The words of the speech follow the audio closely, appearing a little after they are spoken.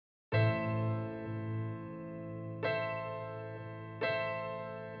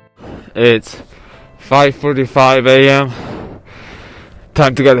It's 5:45 a.m.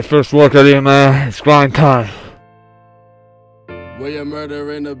 Time to get the first workout in, man. It's grind time. Where you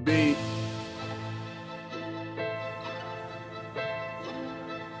murdering the beat.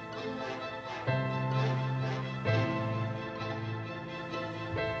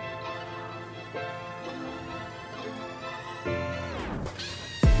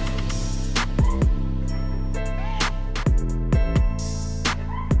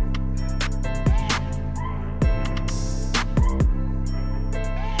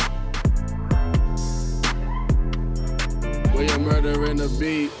 Where you murdering the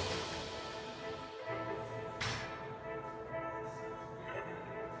beat.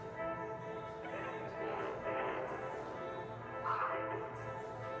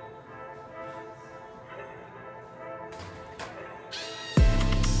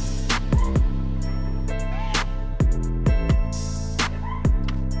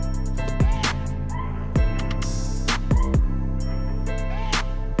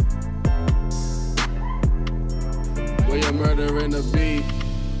 Where you murdering the beat.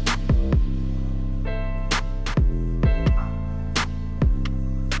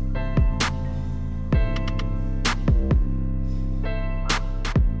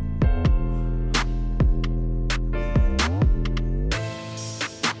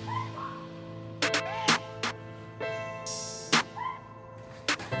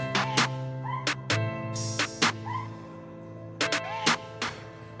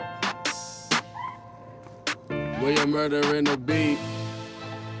 Where you murdering the beat.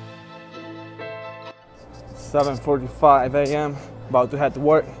 7:45 a.m. About to head to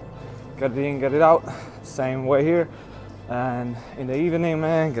work. Get it in, get it out. Same way here. And in the evening,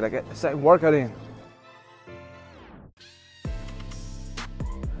 man, gotta get the second workout in.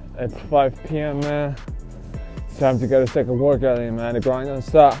 It's 5 p.m. man. It's time to get a second workout in, man. The grind doesn't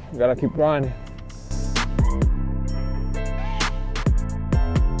stop. We gotta keep grinding.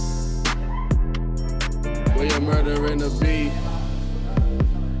 Where you murdering the beat.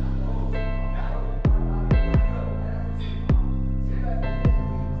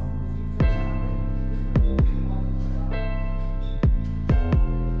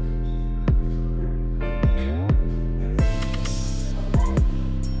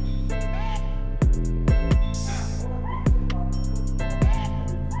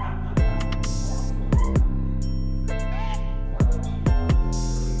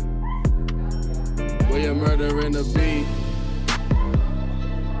 Where you murdering the beat.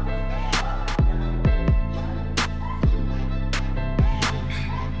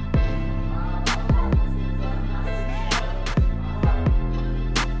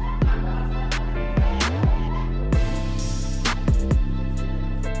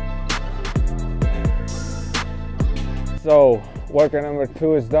 So, workout number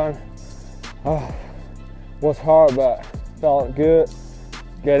 2 is done. Was hard, but felt good.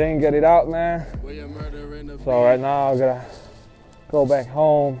 Get in, get it out, man. So right now I gotta go back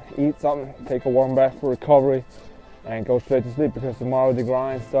home, eat something, take a warm bath for recovery, and go straight to sleep because tomorrow the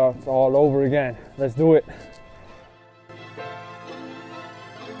grind starts all over again. Let's do it.